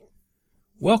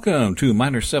Welcome to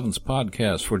Minor Seventh's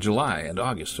podcast for July and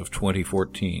August of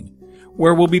 2014,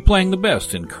 where we'll be playing the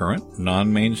best in current,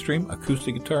 non-mainstream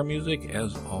acoustic guitar music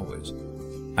as always.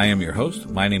 I am your host.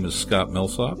 My name is Scott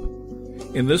Millsop.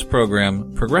 In this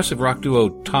program, progressive rock duo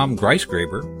Tom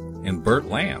Griesgraber and Bert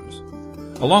Lams,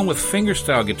 along with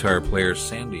fingerstyle guitar player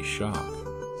Sandy Shock.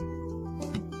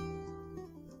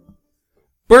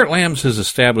 Bert Lams has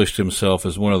established himself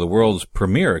as one of the world's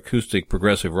premier acoustic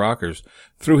progressive rockers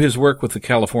through his work with the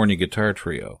California Guitar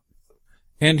Trio.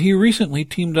 And he recently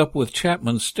teamed up with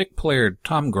Chapman stick player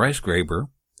Tom Griesgraber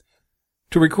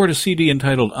to record a CD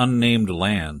entitled Unnamed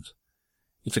Lands.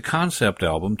 It's a concept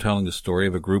album telling the story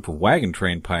of a group of wagon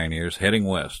train pioneers heading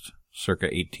west, circa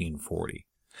 1840.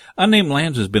 Unnamed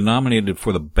Lands has been nominated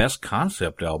for the Best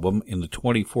Concept Album in the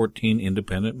 2014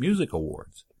 Independent Music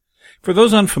Awards. For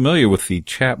those unfamiliar with the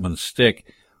Chapman stick,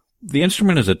 the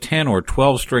instrument is a 10 or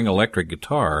 12-string electric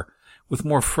guitar with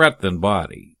more fret than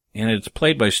body, and it's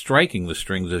played by striking the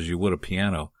strings as you would a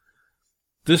piano.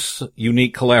 This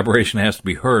unique collaboration has to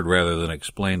be heard rather than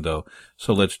explained, though,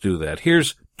 so let's do that.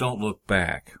 Here's Don't Look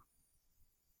Back.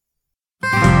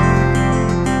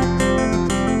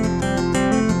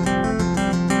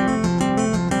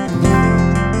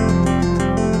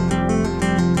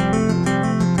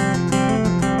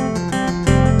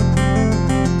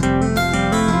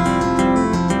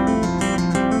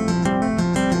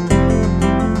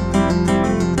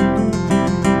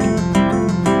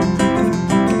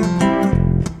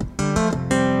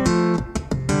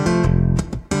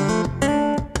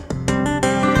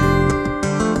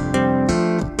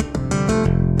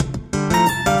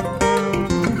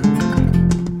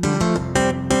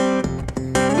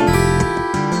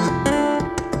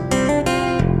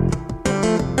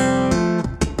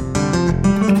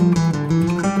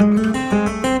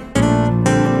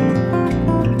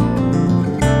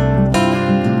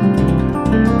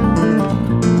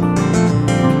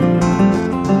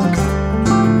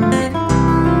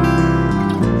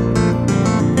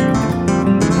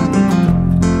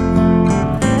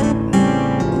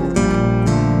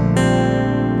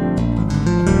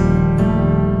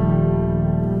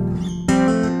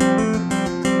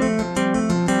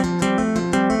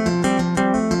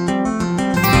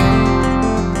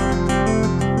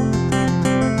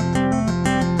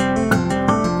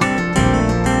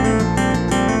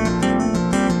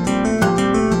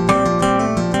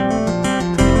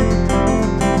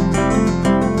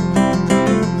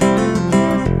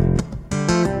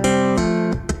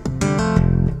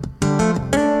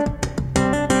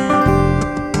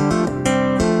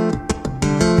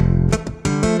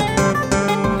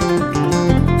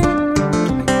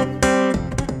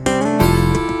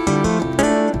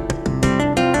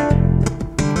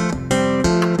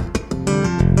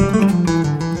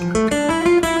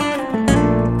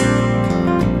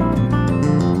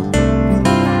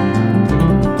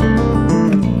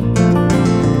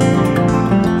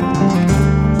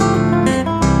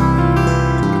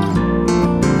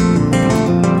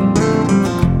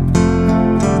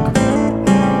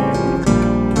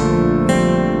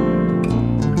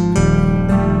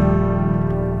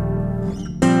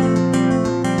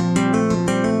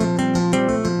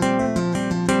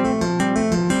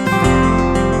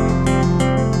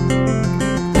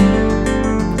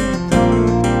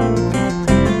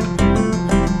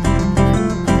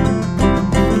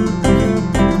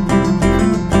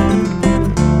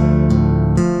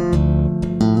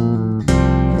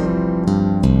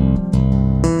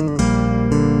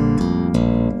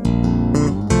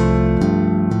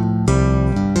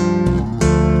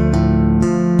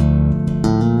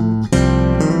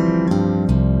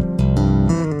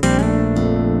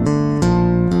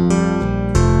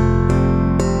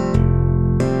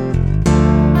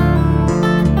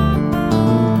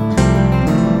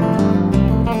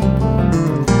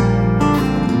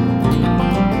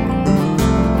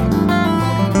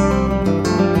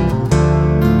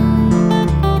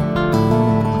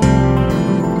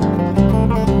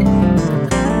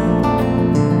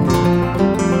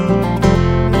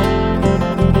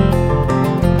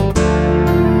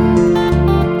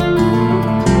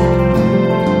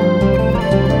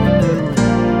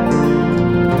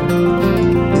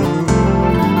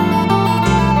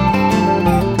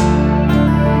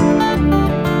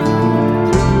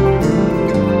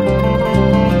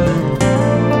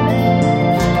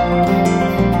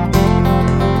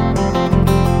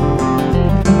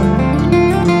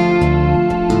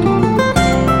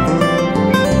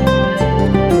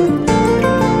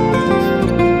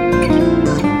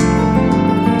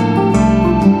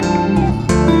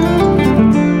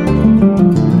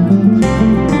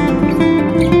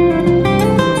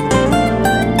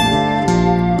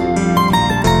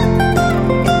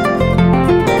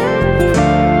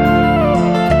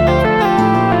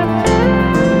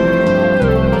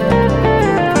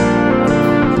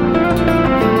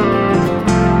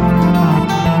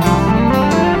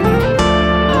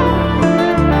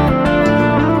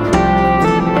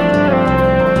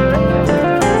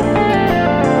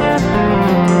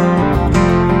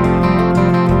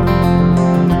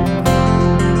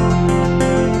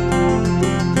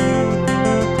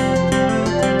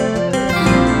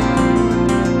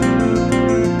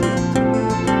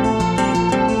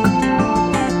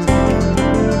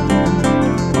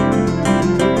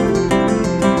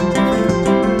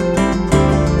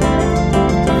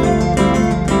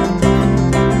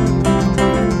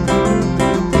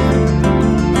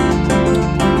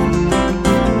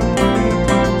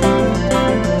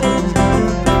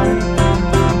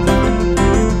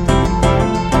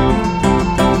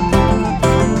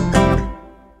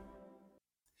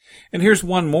 And here's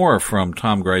one more from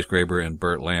Tom Greisgraber and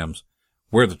Burt Lambs,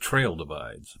 Where the Trail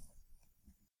Divides.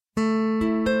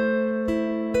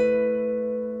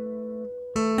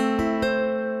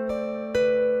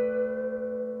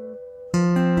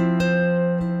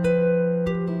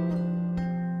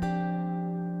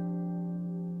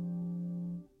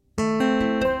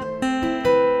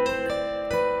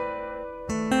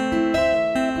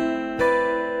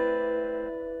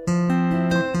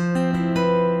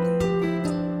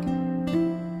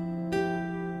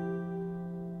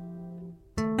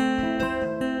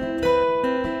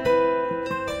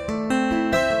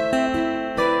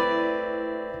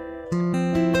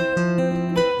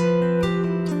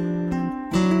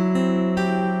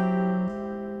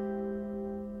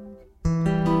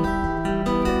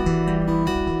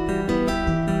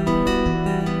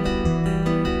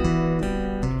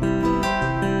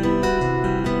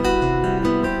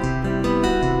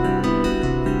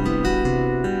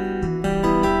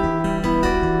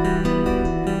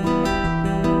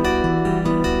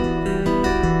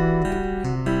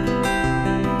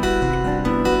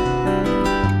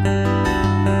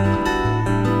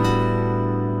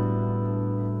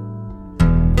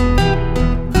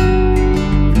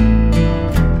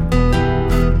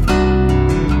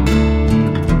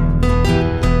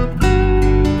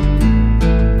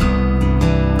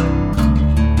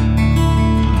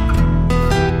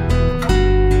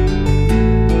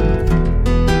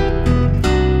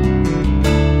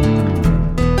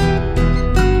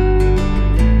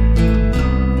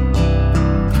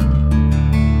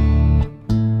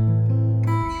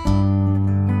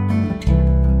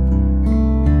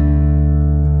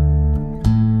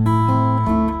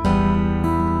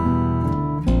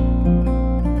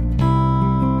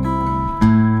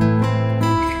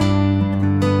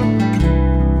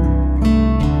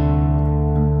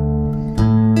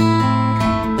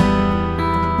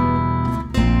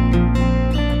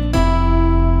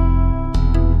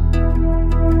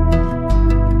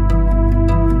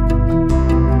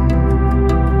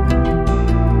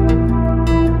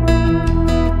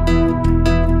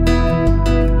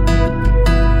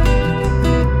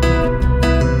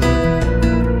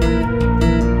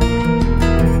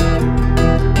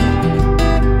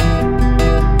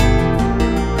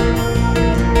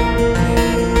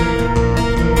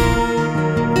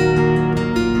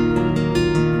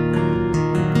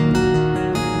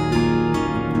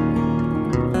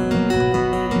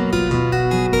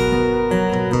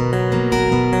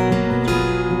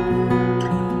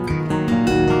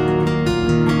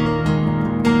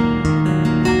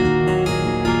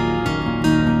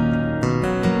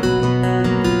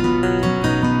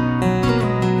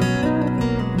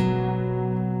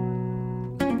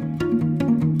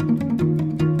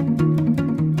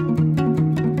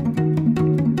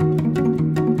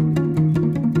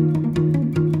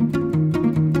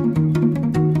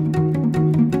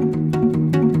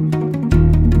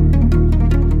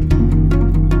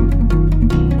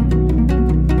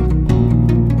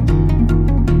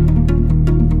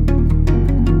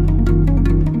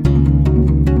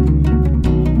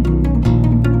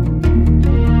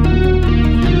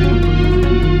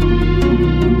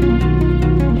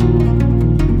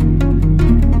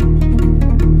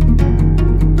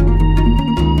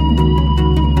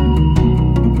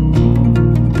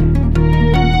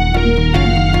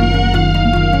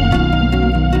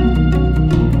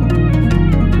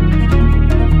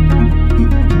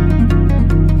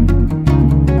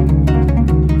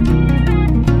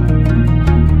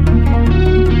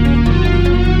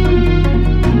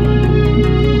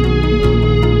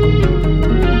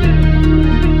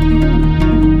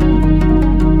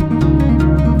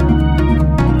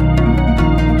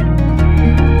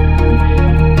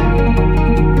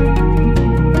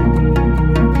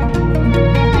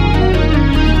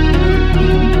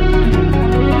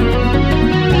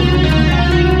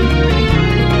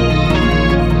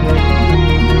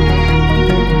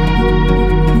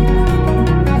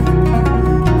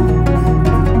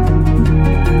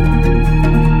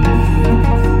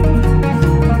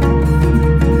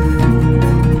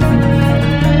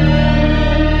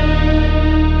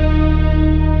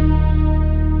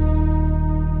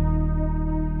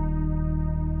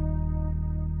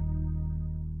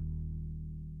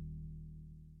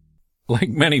 Like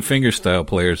many fingerstyle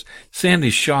players,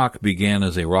 Sandy Shock began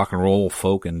as a rock and roll,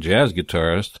 folk, and jazz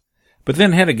guitarist, but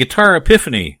then had a guitar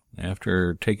epiphany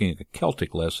after taking a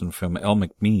Celtic lesson from El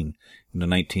McMean in the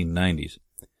 1990s.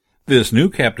 This new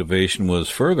captivation was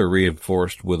further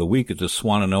reinforced with a week at the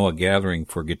Swannanoa Gathering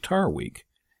for Guitar Week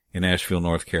in Asheville,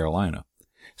 North Carolina.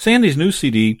 Sandy's new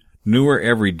CD, Newer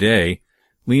Every Day,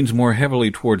 leans more heavily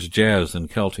towards jazz than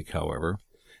Celtic, however.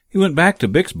 He went back to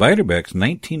Bix Beiderbecke's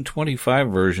 1925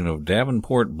 version of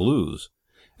Davenport Blues,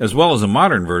 as well as a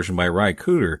modern version by Ry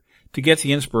Cooder, to get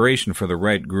the inspiration for the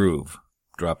right groove.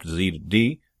 Dropped Z to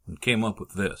D and came up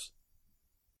with this.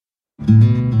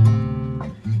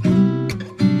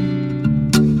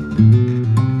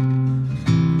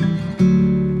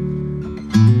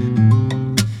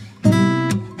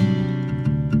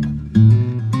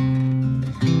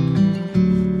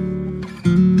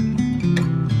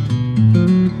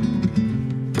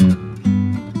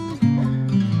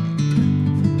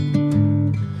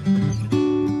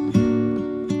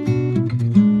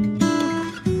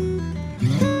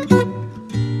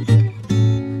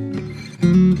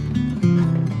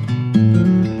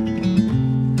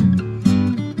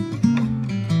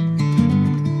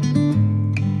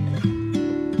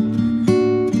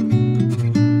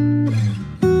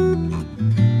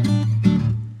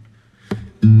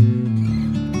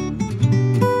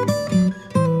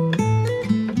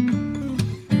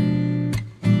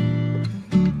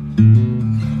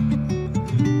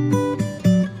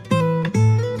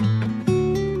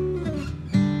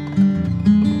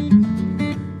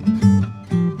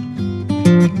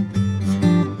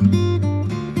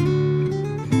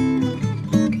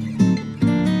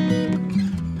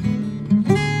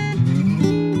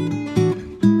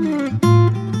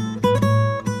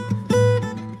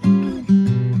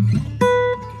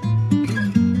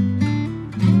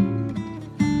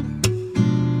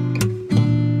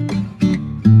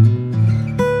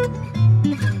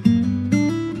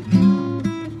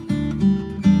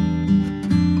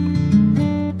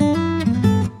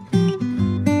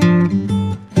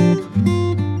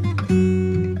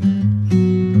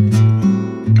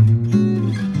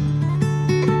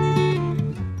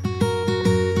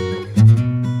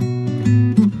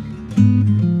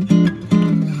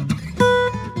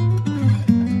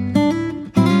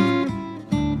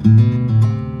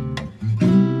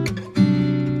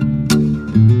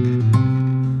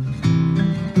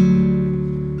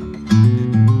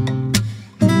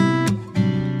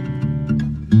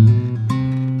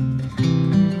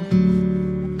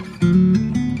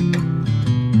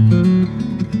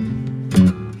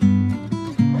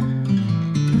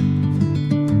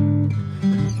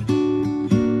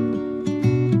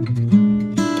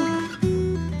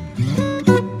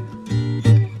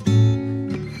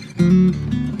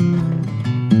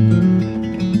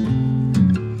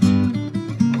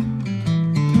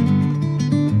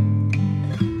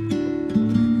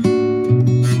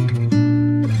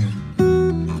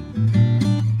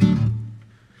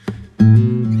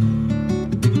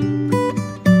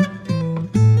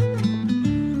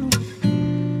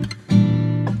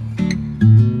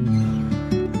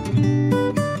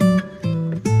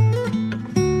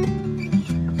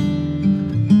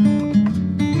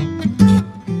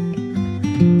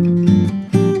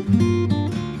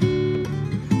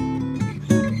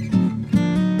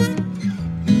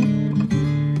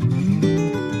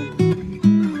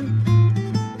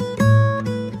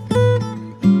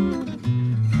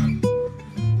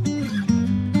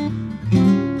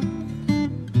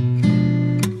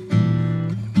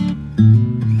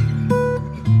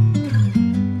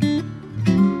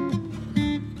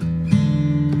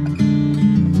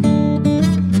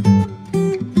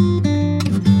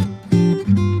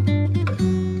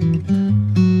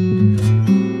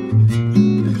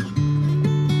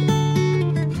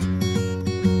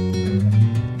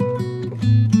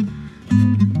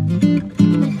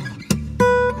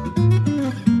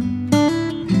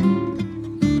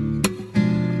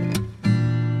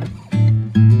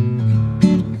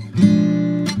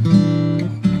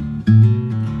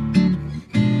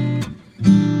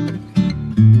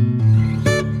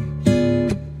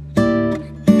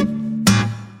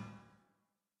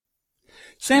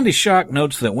 Sandy Shock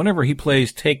notes that whenever he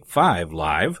plays Take 5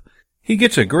 live, he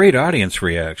gets a great audience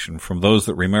reaction from those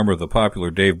that remember the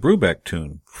popular Dave Brubeck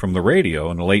tune from the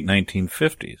radio in the late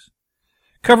 1950s.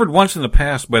 Covered once in the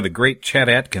past by the great Chet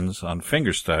Atkins on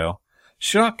fingerstyle,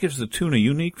 Shock gives the tune a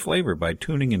unique flavor by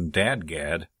tuning in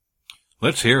Dadgad.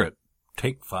 Let's hear it.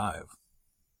 Take 5.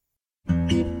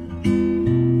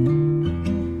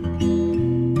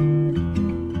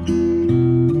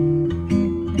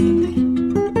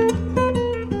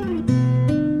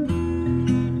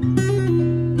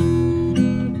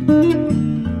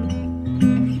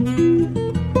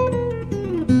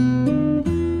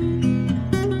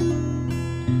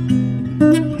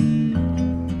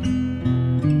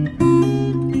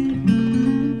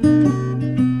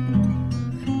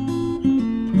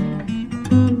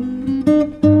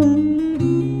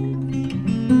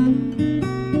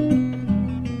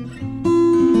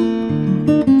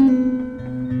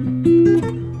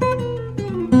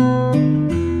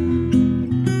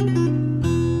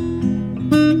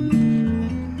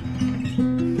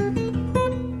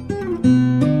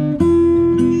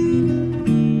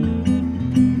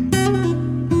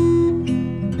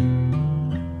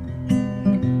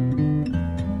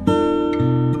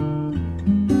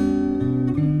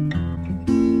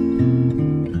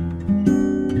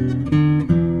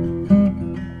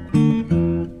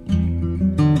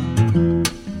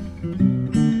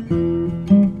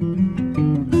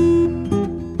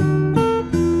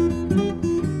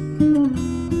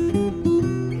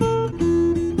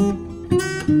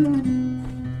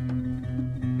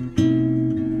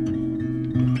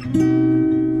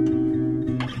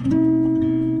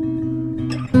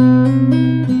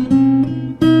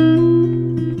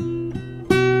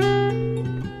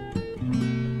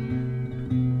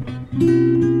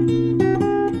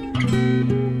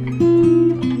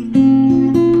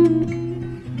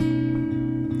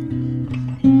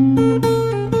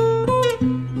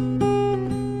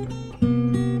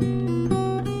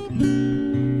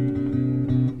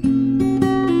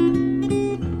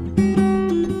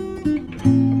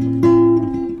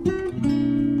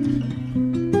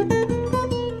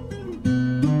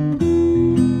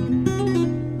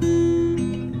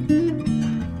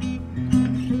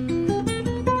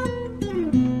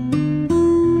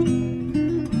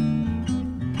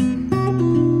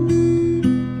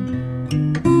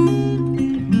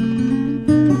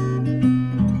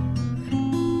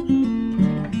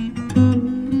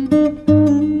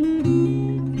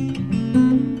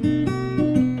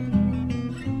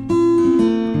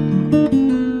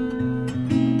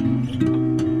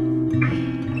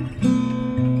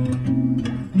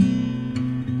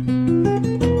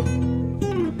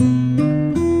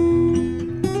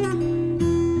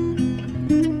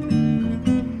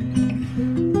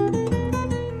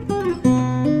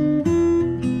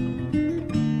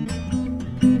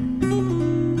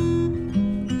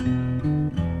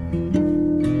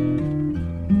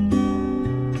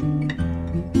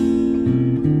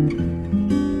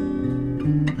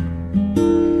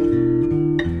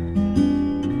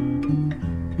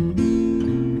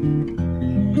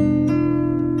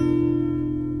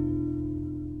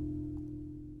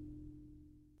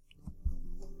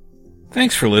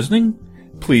 Thanks for listening.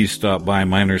 Please stop by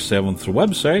Minor Seventh's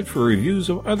website for reviews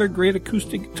of other great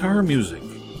acoustic guitar music.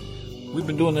 We've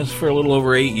been doing this for a little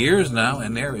over 8 years now,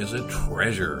 and there is a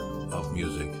treasure of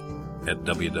music at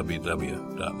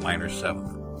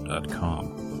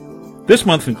www.minor7th.com. This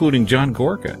month including John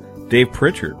Gorka, Dave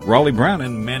Pritchard, Raleigh Brown,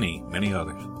 and many, many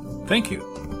others. Thank you.